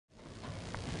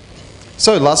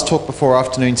So last talk before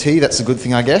afternoon tea, that's a good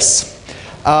thing, I guess.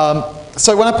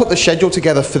 So when I put the schedule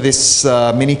together for this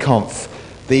mini-conf,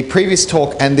 the previous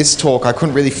talk and this talk, I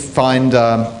couldn't really find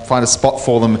a spot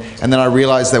for them, and then I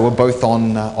realized they were both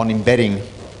on embedding.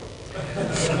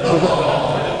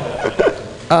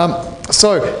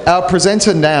 So our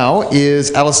presenter now is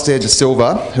Alastair De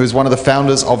Silva, who is one of the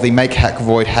founders of the Make Hack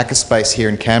Void hackerspace here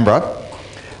in Canberra.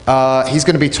 He's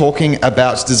going to be talking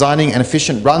about designing an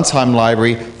efficient runtime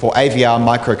library for AVR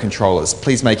microcontrollers.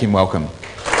 Please make him welcome.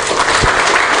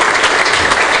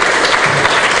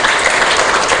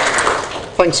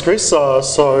 Thanks, Chris.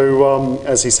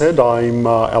 As he said, I'm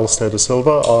Alastair De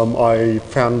Silva. I'm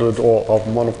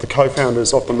one of the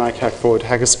co-founders of the Make Hack Void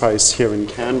hackerspace here in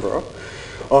Canberra.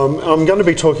 I'm going to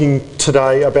be talking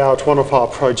today about one of our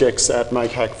projects at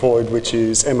Make Hack Void, which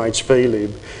is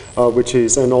MHVlib, which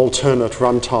is an alternate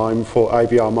runtime for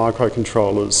AVR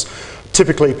microcontrollers.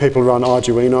 Typically, people run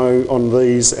Arduino on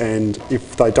these, and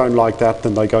if they don't like that,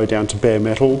 then they go down to bare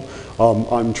metal.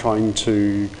 I'm trying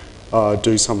to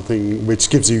do something which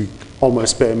gives you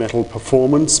almost bare metal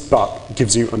performance, but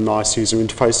gives you a nice user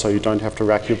interface so you don't have to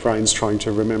rack your brains trying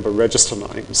to remember register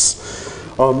names.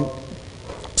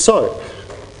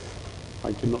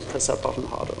 I did not press that button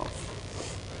hard enough.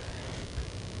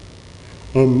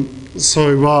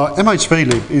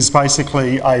 MHVlib is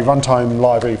basically a runtime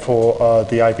library for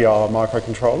the AVR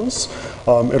microcontrollers.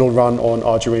 It'll run on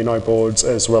Arduino boards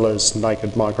as well as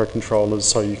naked microcontrollers,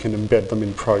 so you can embed them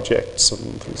in projects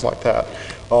and things like that.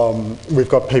 We've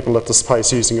got people at the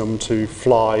space using them to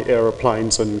fly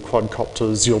aeroplanes and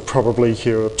quadcopters. You'll probably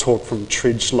hear a talk from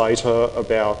Tridge later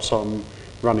about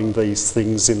running these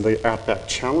things in the Outback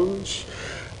Challenge.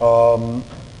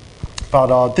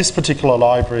 This particular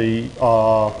library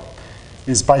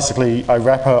is basically a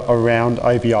wrapper around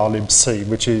AVR-libc,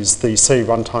 which is the C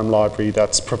runtime library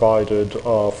that's provided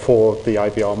for the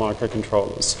AVR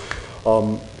microcontrollers.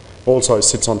 Also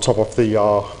sits on top of the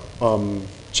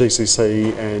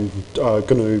GCC and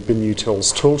GNU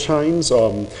binutils toolchains.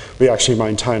 We actually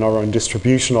maintain our own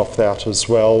distribution of that as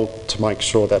well to make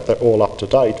sure that they're all up to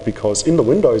date, because in the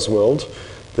Windows world,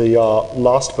 the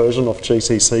last version of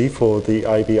GCC for the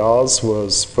AVRs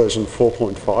was version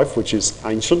 4.5, which is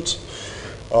ancient.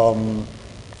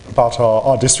 But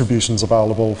our distribution's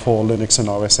available for Linux and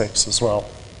OS X as well.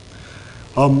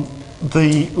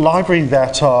 The library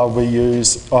that we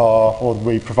use or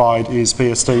we provide is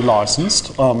BSD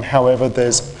licensed. However,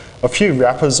 there's a few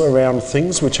wrappers around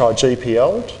things which are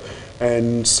GPL'd,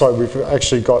 and so we've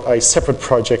actually got a separate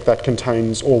project that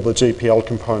contains all the GPL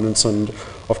components, and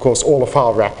of course all of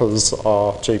our wrappers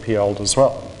are GPL'd as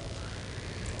well.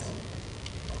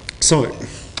 So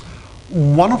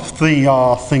one of the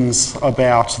things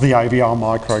about the AVR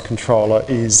microcontroller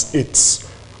is it's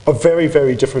a very,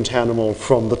 very different animal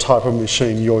from the type of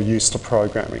machine you're used to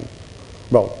programming.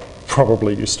 Well,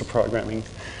 probably used to programming.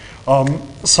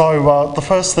 The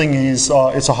first thing is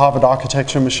it's a Harvard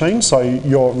architecture machine, so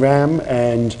your RAM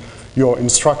and your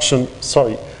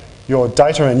your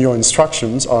data and your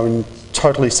instructions are in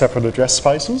totally separate address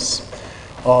spaces.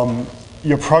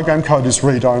 Your program code is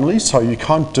read-only, so you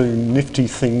can't do nifty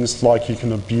things like you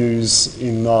can abuse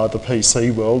in the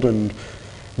PC world and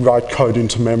write code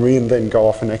into memory and then go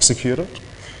off and execute it.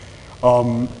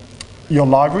 Your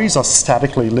libraries are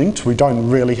statically linked. We don't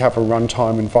really have a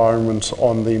runtime environment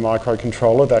on the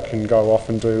microcontroller that can go off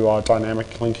and do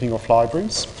dynamic linking of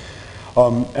libraries.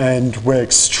 And we're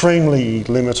extremely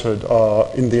limited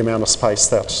in the amount of space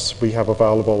that we have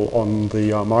available on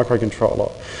the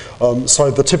microcontroller. So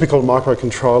the typical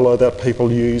microcontroller that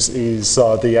people use is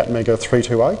the Atmega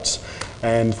 328,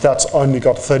 and that's only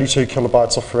got 32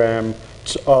 kilobytes of RAM,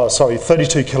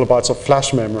 32 kilobytes of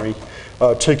flash memory,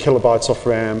 2 kilobytes of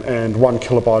RAM, and 1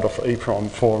 kilobyte of EEPROM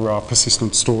for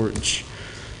persistent storage.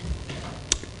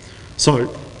 So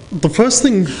the first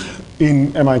thing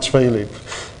in MHVlib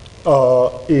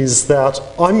is that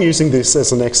I'm using this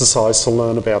as an exercise to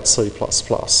learn about C++.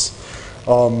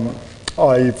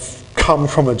 I've come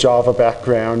from a Java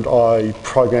background. I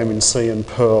program in C and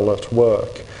Perl at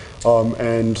work.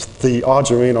 And the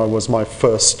Arduino was my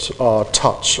first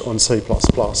touch on C++.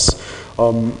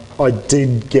 I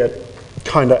did get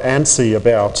kind of antsy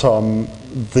about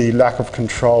the lack of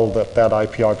control that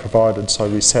API provided, so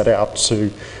we set out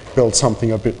to build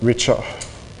something a bit richer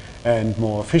and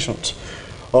more efficient.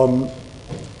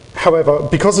 However,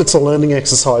 because it's a learning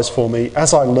exercise for me,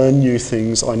 as I learn new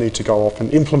things, I need to go off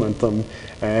and implement them,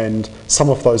 and some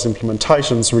of those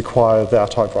implementations require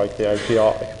that I break the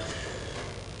API.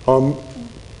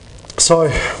 So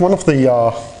one of the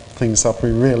things that we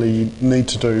really need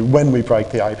to do when we break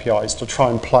the API is to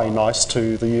try and play nice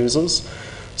to the users.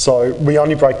 So we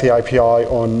only break the API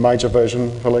on major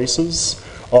version releases.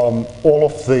 All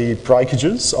of the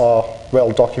breakages are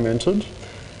well documented,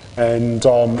 and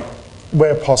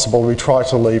where possible we try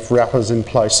to leave wrappers in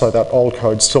place so that old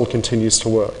code still continues to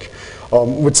work.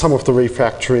 With some of the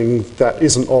refactoring that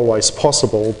isn't always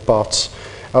possible, but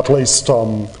at least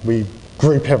we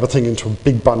group everything into a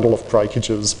big bundle of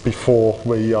breakages before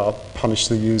we punish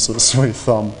the users with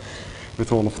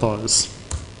all of those.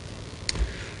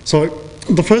 So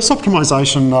the first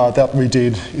optimization that we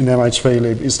did in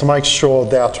MHVlib is to make sure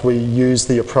that we use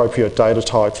the appropriate data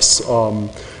types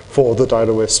for the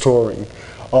data we're storing.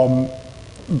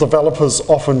 Developers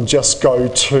often just go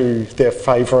to their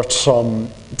favourite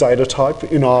data type.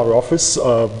 In our office,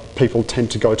 people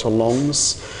tend to go to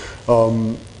longs.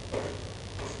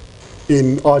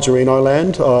 In Arduino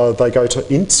land, they go to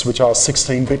ints, which are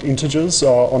 16-bit integers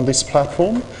on this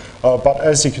platform. But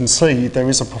as you can see, there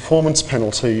is a performance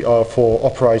penalty for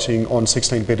operating on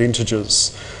 16-bit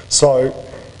integers. So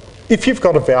if you've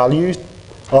got a value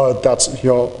that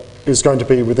is going to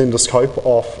be within the scope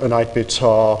of an 8-bit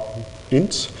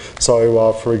int,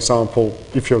 so for example,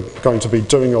 if you're going to be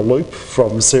doing a loop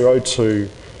from 0 to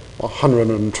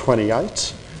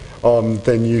 128,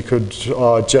 then you could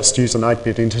just use an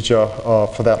 8-bit integer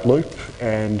for that loop,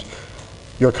 and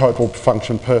your code will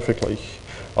function perfectly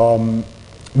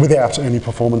without any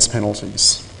performance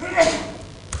penalties.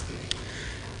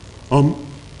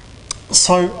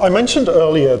 So I mentioned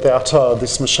earlier that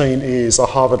this machine is a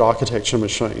Harvard architecture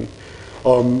machine.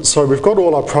 So we've got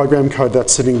all our program code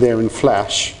that's sitting there in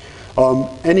Flash.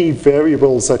 Any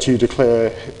variables that you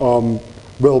declare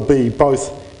will be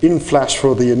both in Flash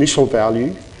for the initial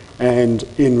value and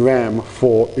in RAM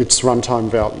for its runtime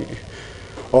value.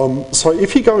 So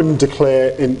if you go and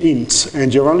declare an int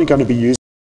and you're only going to be using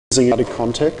it out of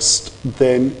context,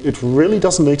 then it really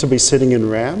doesn't need to be sitting in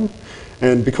RAM.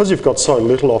 And because you've got so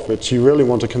little of it, you really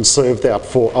want to conserve that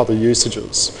for other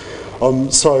usages.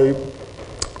 So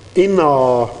in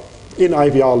AVR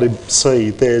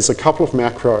libc, there's a couple of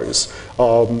macros.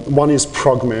 One is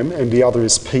progmem and the other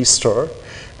is pstir.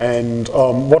 And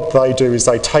what they do is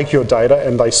they take your data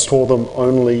and they store them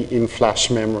only in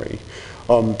flash memory.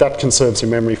 That conserves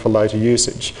your memory for later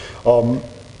usage.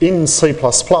 In C++,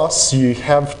 you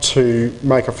have to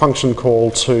make a function call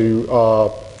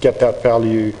to get that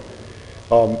value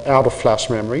out of flash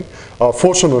memory.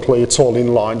 Fortunately, it's all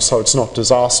inline, so it's not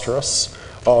disastrous.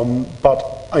 But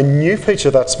a new feature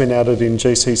that's been added in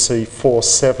GCC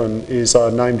 4.7 is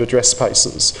named address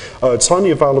spaces. It's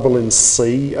only available in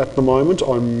C at the moment.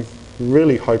 I'm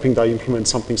really hoping they implement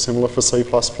something similar for C++.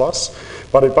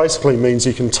 But it basically means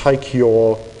you can take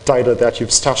your data that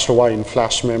you've stashed away in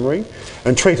flash memory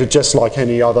and treat it just like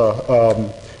any other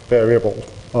variable,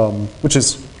 which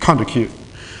is kind of cute.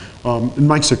 It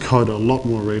makes your code a lot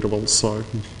more readable. So,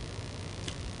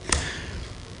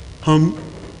 I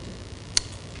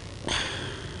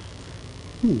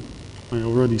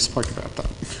already spoke about that.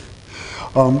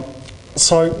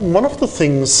 So one of the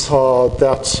things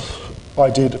that I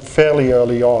did fairly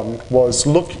early on was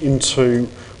look into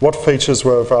what features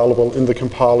were available in the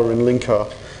compiler and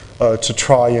linker to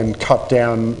try and cut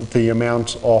down the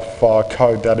amount of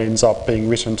code that ends up being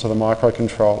written to the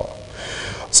microcontroller.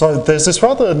 So there's this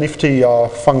rather nifty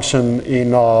function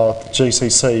in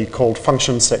GCC called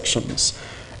function sections.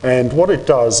 And what it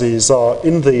does is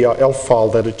in the ELF file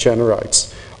that it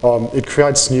generates, it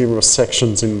creates numerous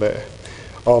sections in there.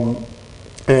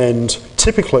 And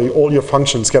typically all your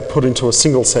functions get put into a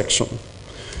single section.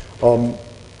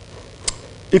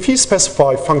 If you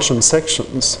specify function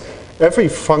sections, every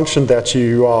function that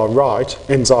you write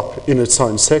ends up in its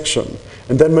own section.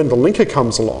 And then when the linker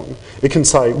comes along, it can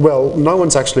say, well, no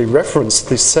one's actually referenced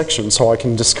this section, so I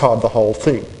can discard the whole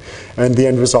thing. And the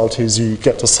end result is you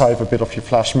get to save a bit of your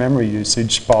flash memory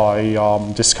usage by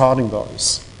discarding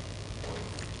those.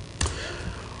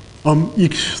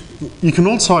 You can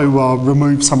also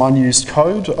remove some unused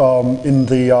code in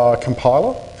the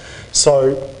compiler.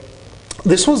 So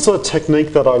this was a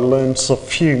technique that I learned a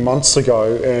few months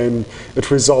ago, and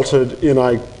it resulted in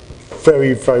a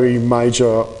very, very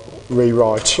major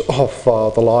rewrite of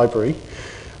the library.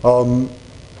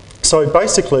 So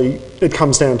basically, it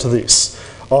comes down to this.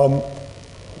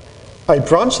 A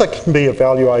branch that can be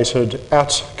evaluated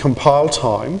at compile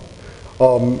time,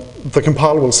 the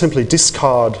compiler will simply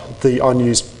discard the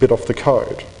unused bit of the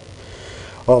code.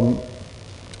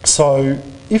 So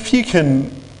if you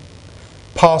can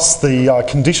pass the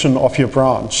condition of your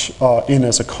branch in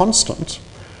as a constant,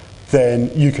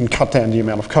 then you can cut down the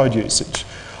amount of code usage.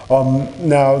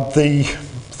 Now, the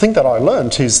thing that I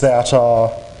learned is that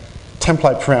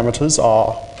template parameters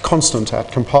are constant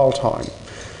at compile time.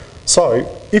 So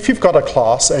if you've got a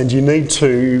class and you need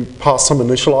to pass some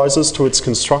initializers to its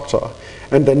constructor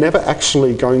and they're never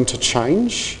actually going to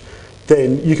change,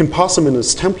 then you can pass them in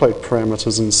as template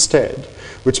parameters instead,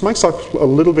 which makes life a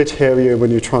little bit hairier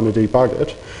when you're trying to debug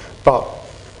it, but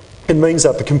it means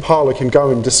that the compiler can go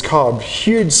and discard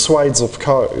huge swathes of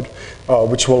code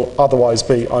which will otherwise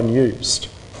be unused.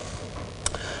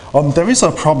 There is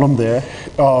a problem there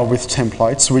with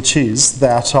templates, which is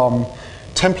that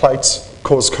templates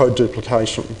cause code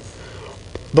duplication.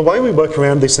 The way we work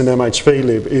around this in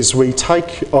MHVlib is we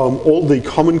take all the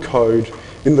common code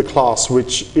in the class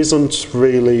which isn't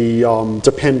really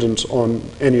dependent on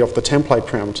any of the template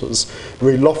parameters.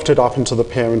 We loft it up into the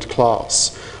parent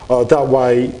class. That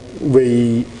way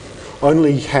we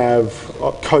only have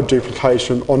code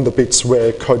duplication on the bits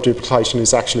where code duplication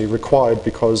is actually required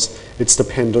because it's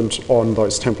dependent on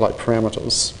those template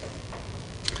parameters.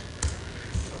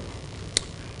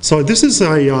 So this is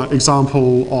an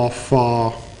example of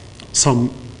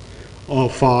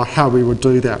how we would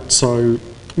do that. So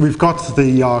we've got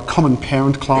the common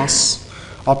parent class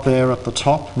up there at the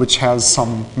top, which has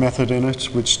some method in it,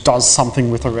 which does something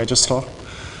with a register.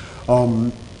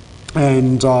 And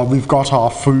we've got our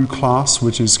foo class,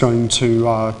 which is going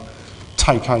to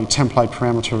take a template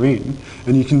parameter in.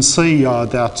 And you can see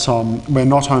that we're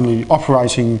not only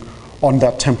operating on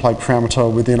that template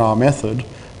parameter within our method,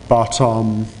 but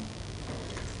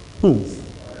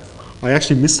I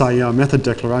actually missed a method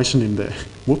declaration in there.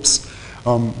 Whoops.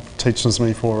 Teaches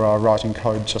me for writing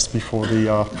code just before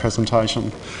the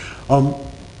presentation.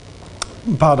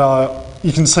 But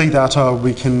you can see that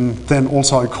we can then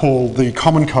also call the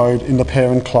common code in the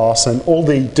parent class, and all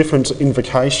the different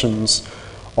invocations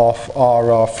of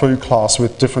our foo class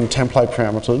with different template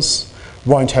parameters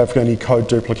won't have any code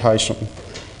duplication.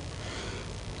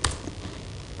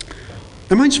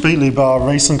 MHVlib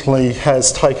recently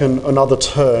has taken another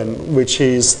turn, which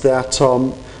is that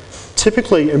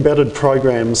typically embedded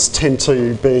programs tend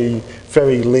to be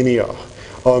very linear.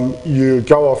 You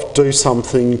go off, do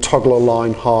something, toggle a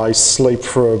line high, sleep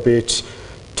for a bit,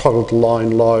 toggle the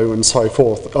line low, and so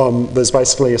forth. There's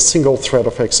basically a single thread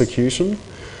of execution.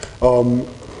 But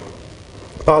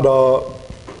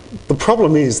the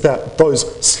problem is that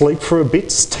those sleep for a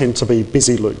bits tend to be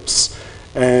busy loops.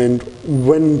 And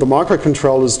when the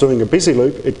microcontroller is doing a busy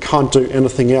loop, it can't do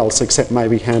anything else except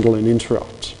maybe handle an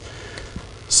interrupt.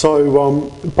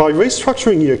 So by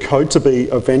restructuring your code to be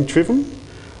event-driven,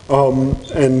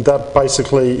 and that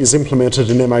basically is implemented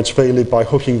in MHVlib by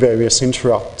hooking various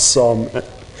interrupts,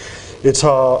 it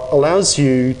allows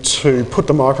you to put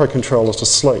the microcontroller to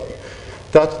sleep.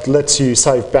 That lets you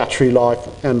save battery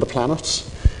life and the planet,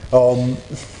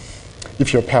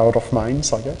 if you're powered off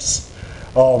mains, I guess.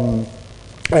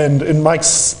 And it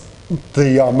makes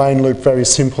the main loop very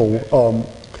simple.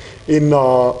 In a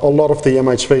lot of the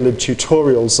MHVlib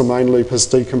tutorials, the main loop is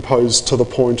decomposed to the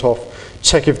point of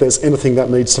check if there's anything that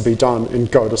needs to be done and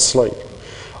go to sleep.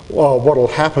 What will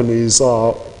happen is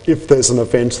if there's an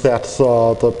event that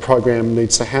the program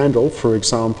needs to handle, for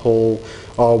example,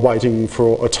 waiting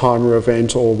for a timer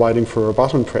event or waiting for a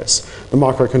button press, the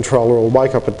microcontroller will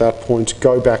wake up at that point,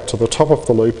 go back to the top of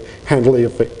the loop, handle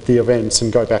the events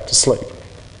and go back to sleep.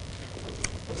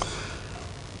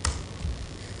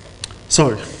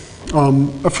 So,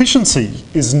 efficiency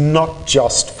is not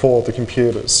just for the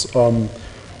computers.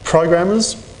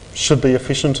 Programmers should be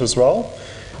efficient as well.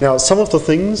 Now, some of the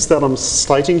things that I'm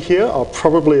stating here are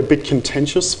probably a bit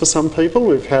contentious for some people.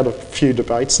 We've had a few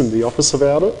debates in the office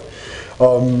about it.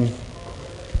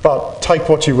 But take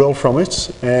what you will from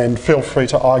it, and feel free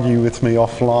to argue with me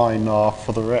offline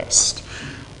for the rest.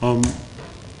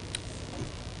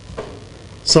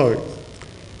 So,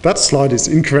 that slide is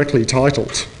incorrectly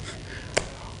titled.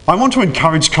 I want to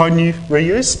encourage code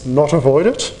reuse, not avoid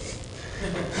it.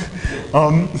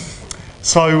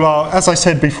 As I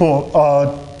said before,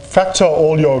 factor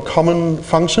all your common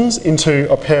functions into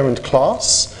a parent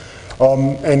class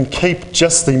and keep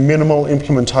just the minimal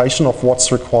implementation of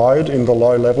what's required in the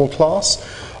low-level class.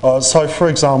 So for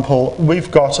example, we've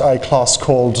got a class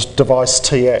called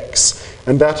device.tx,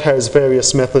 and that has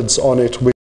various methods on it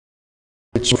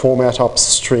which format up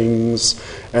strings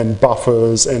and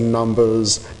buffers and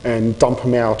numbers and dump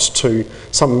them out to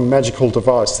some magical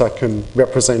device that can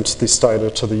represent this data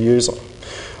to the user.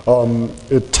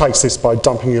 It takes this by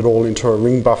dumping it all into a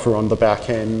ring buffer on the back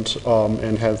end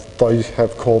and they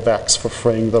have callbacks for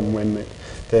freeing them when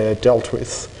they're dealt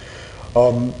with.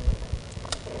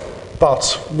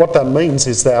 But what that means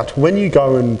is that when you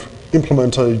go and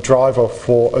implement a driver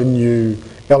for a new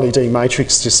LED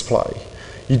matrix display,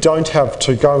 you don't have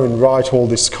to go and write all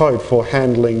this code for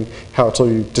handling how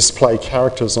to display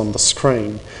characters on the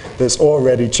screen. There's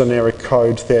already generic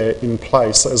code there in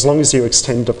place. As long as you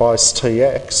extend device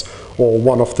TX or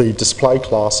one of the display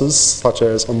classes, such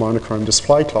as a monochrome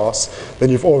display class, then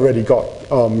you've already got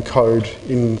code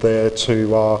in there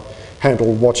to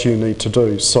handle what you need to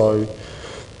do. So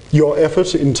your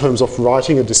effort in terms of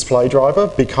writing a display driver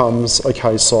becomes a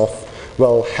case of,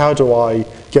 well, how do I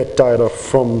get data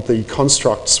from the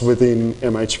constructs within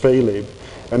mhvlib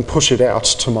and push it out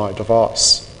to my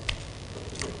device?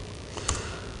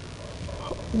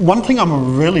 One thing I'm a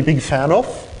really big fan of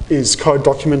is code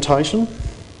documentation.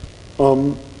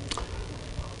 I'm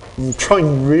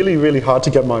trying really, really hard to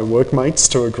get my workmates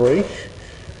to agree,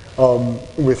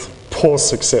 with poor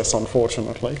success,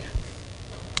 unfortunately.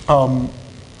 But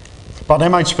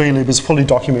mhvlib is fully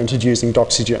documented using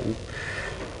Doxygen.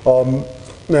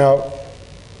 Now,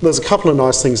 there's a couple of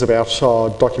nice things about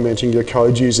documenting your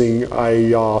code using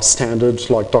a standard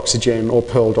like Doxygen or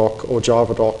PerlDoc or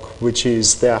JavaDoc, which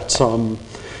is that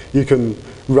you can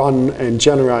run and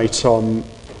generate a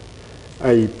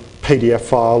PDF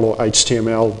file or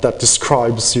HTML that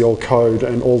describes your code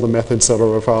and all the methods that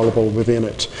are available within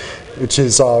it, which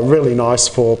is really nice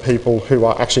for people who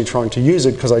are actually trying to use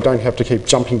it because they don't have to keep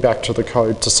jumping back to the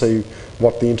code to see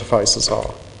what the interfaces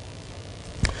are.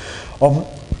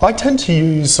 I tend to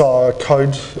use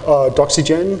code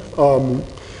Doxygen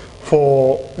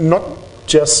for not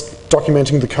just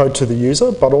documenting the code to the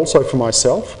user, but also for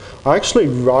myself. I actually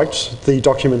write the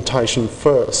documentation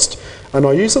first, and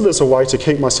I use it as a way to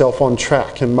keep myself on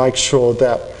track and make sure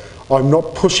that I'm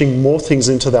not pushing more things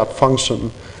into that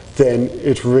function than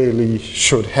it really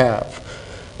should have.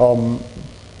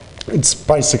 It's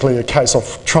basically a case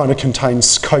of trying to contain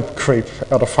scope creep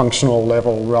at a functional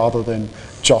level rather than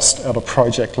just at a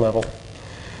project level.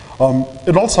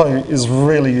 It also is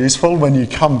really useful when you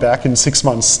come back in 6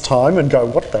 months' time and go,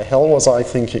 what the hell was I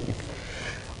thinking?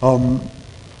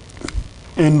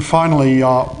 And finally,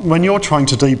 when you're trying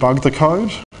to debug the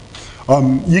code,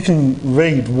 you can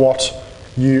read what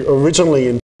you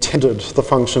originally intended the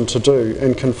function to do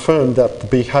and confirm that the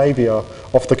behaviour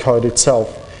of the code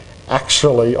itself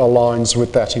actually aligns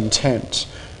with that intent.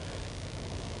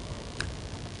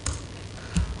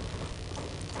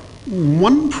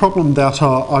 One problem that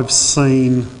I've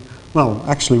seen, well,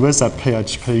 actually, where's that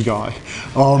PHP guy?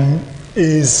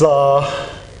 Is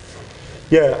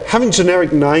having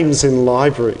generic names in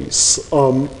libraries.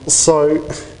 So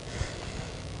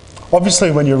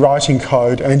obviously when you're writing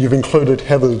code and you've included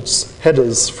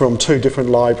headers from 2 different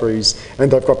libraries and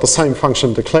they've got the same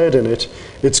function declared in it,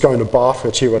 it's going to barf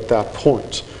at you at that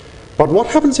point. But what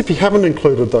happens if you haven't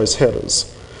included those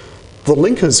headers? The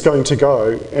linker is going to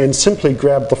go and simply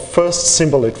grab the first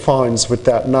symbol it finds with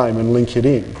that name and link it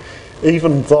in,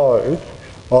 even though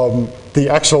the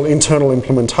actual internal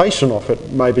implementation of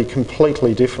it may be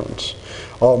completely different.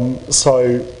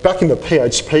 So back in the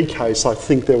PHP case, I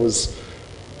think there was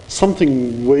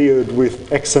something weird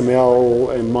with XML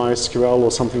and MySQL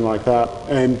or something like that,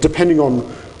 and depending on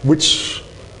which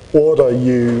order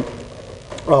you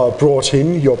brought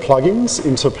in your plugins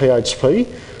into PHP,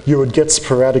 you would get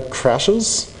sporadic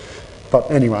crashes.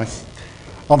 But anyway,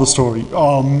 other story.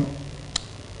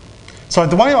 So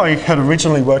the way I had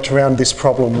originally worked around this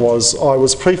problem was I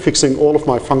was prefixing all of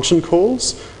my function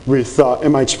calls with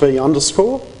mhv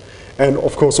underscore, and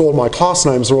of course all my class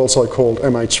names are also called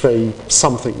mhv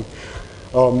something,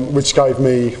 which gave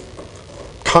me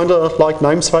kind of like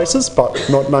namespaces, but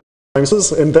not namespaces.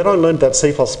 And then I learned that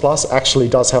C++ actually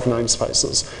does have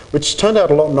namespaces, which turned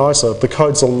out a lot nicer. The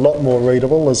code's a lot more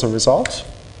readable as a result.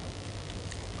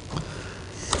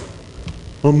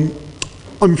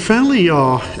 I'm fairly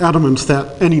adamant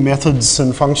that any methods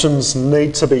and functions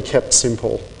need to be kept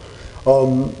simple.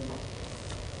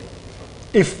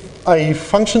 If a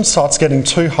function starts getting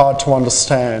too hard to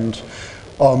understand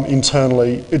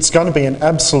internally, it's going to be an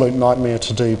absolute nightmare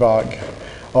to debug.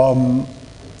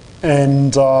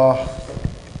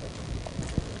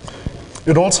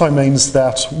 It also means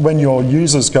that when your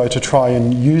users go to try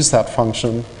and use that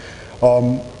function,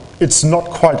 it's not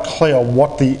quite clear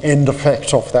what the end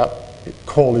effect of that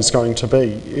call is going to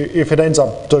be. If it ends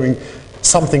up doing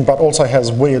something but also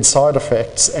has weird side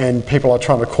effects and people are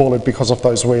trying to call it because of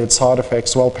those weird side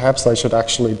effects, well, perhaps they should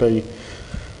actually be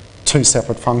 2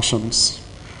 separate functions.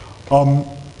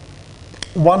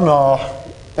 One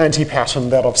anti-pattern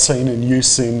that I've seen in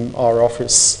use in our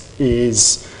office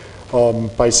is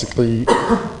basically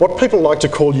what people like to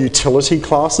call utility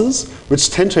classes,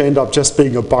 which tend to end up just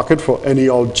being a bucket for any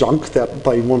old junk that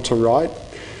they want to write.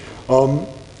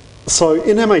 So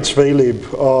in mhvlib,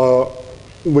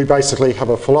 we basically have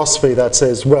a philosophy that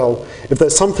says, well, if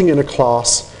there's something in a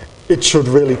class, it should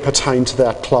really pertain to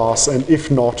that class, and if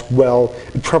not, well,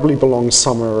 it probably belongs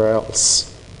somewhere else.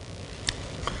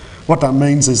 What that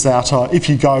means is that if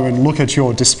you go and look at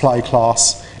your display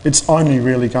class, it's only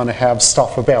really going to have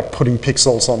stuff about putting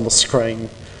pixels on the screen.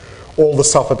 All the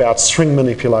stuff about string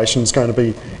manipulation is going to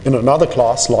be in another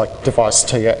class like device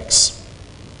TX.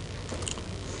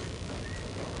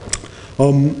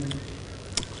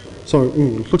 So,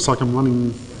 it looks like I'm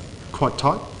running quite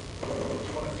tight.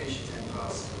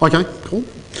 Okay, cool.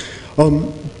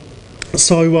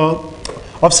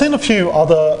 I've seen a few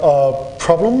other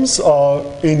problems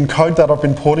in code that I've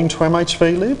been porting to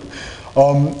MHVlib.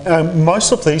 And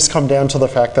most of these come down to the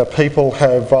fact that people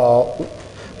have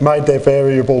made their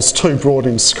variables too broad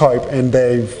in scope, and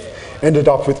they've ended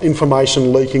up with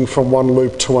information leaking from one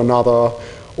loop to another,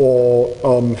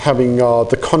 or having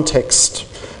the context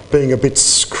being a bit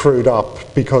screwed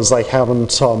up because they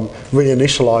haven't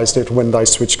reinitialized it when they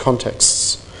switch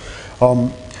contexts.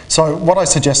 So what I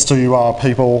suggest to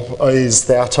people is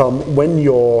that when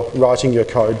you're writing your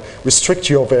code, restrict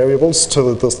your variables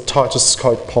to the tightest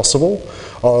scope possible.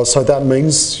 So that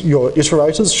means your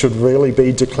iterators should really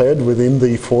be declared within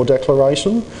the for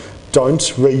declaration. Don't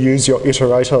reuse your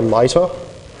iterator later.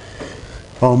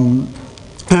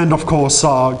 And of course,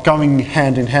 going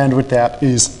hand in hand with that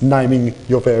is naming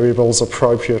your variables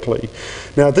appropriately.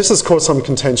 Now, this has caused some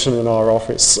contention in our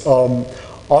office.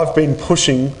 I've been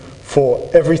pushing for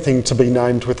everything to be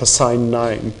named with the same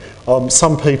name.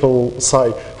 Some people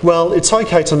say, well, it's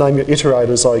okay to name your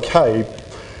iterators okay,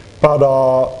 but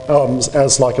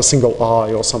as like a single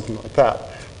I or something like that.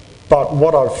 But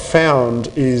what I've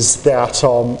found is that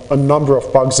a number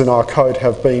of bugs in our code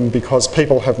have been because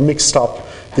people have mixed up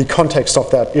the context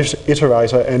of that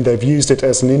iterator, and they've used it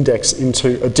as an index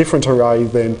into a different array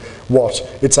than what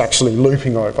it's actually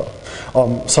looping over.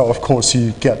 So of course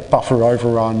you get buffer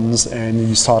overruns, and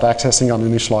you start accessing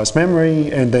uninitialized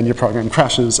memory, and then your program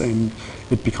crashes, and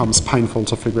it becomes painful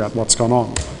to figure out what's gone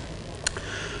on.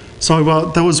 So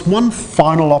there was one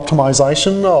final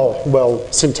optimization,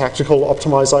 syntactical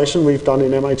optimization we've done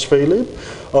in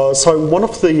MHVlib. So one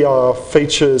of the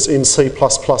features in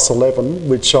C++11,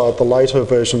 which are the later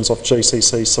versions of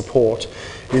GCC support,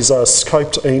 is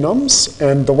scoped enums.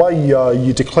 And the way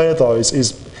you declare those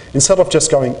is, instead of just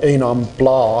going enum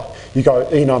blah, you go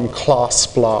enum class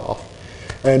blah.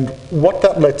 And what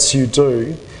that lets you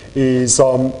do is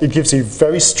it gives you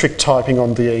very strict typing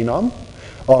on the enum.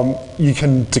 You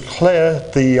can declare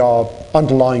the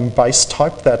underlying base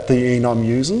type that the enum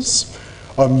uses.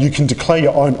 You can declare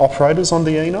your own operators on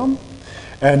the enum.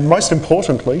 And most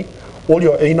importantly, all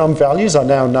your enum values are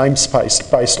now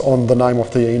namespaced based on the name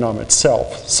of the enum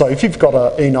itself. So if you've got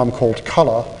an enum called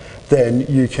color, then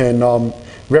you can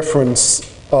reference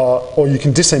or you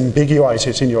can disambiguate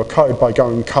it in your code by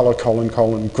going color :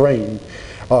 green.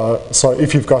 So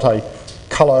if you've got a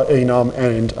color enum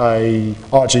and a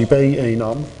RGB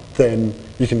enum, then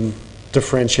you can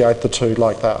differentiate the two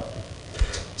like that.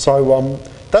 So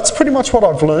that's pretty much what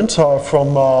I've learned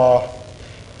from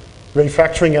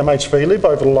refactoring MHVlib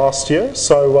over the last year.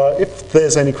 So if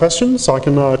there's any questions, I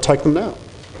can take them now.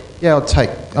 Yeah,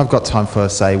 I've got time for,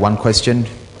 say, one question.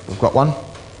 We've got one.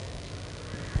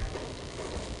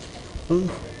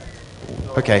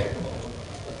 Okay.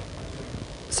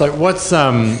 So what's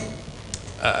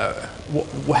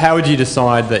how would you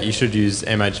decide that you should use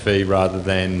MHV rather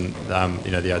than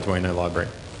the Arduino library?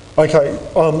 Okay,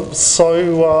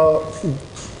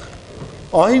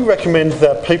 I recommend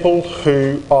that people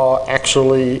who are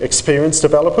actually experienced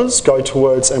developers go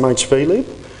towards MHVlib.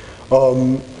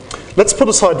 Let's put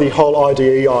aside the whole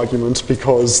IDE argument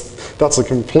because that's a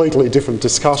completely different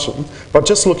discussion. But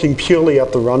just looking purely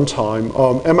at the runtime,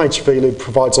 MHVlib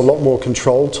provides a lot more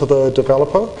control to the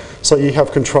developer. So you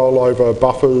have control over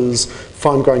buffers,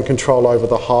 fine-grained control over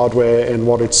the hardware and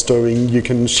what it's doing. You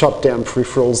can shut down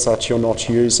peripherals that you're not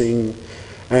using.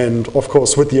 And of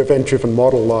course, with the event-driven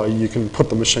model, you can put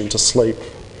the machine to sleep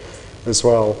as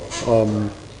well.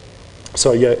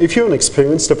 So yeah, if you're an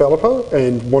experienced developer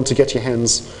and want to get your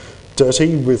hands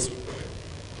dirty with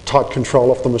tight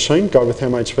control of the machine, go with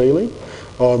MHVlib.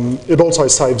 It also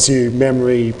saves you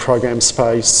memory, program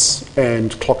space,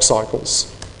 and clock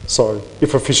cycles. So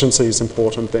if efficiency is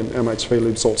important, then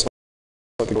MHVlib is also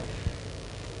the good.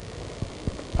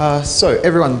 So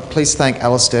everyone, please thank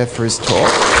Alastair for his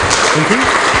talk. Thank you.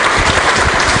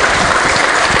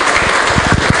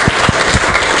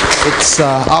 It's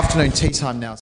afternoon tea time now.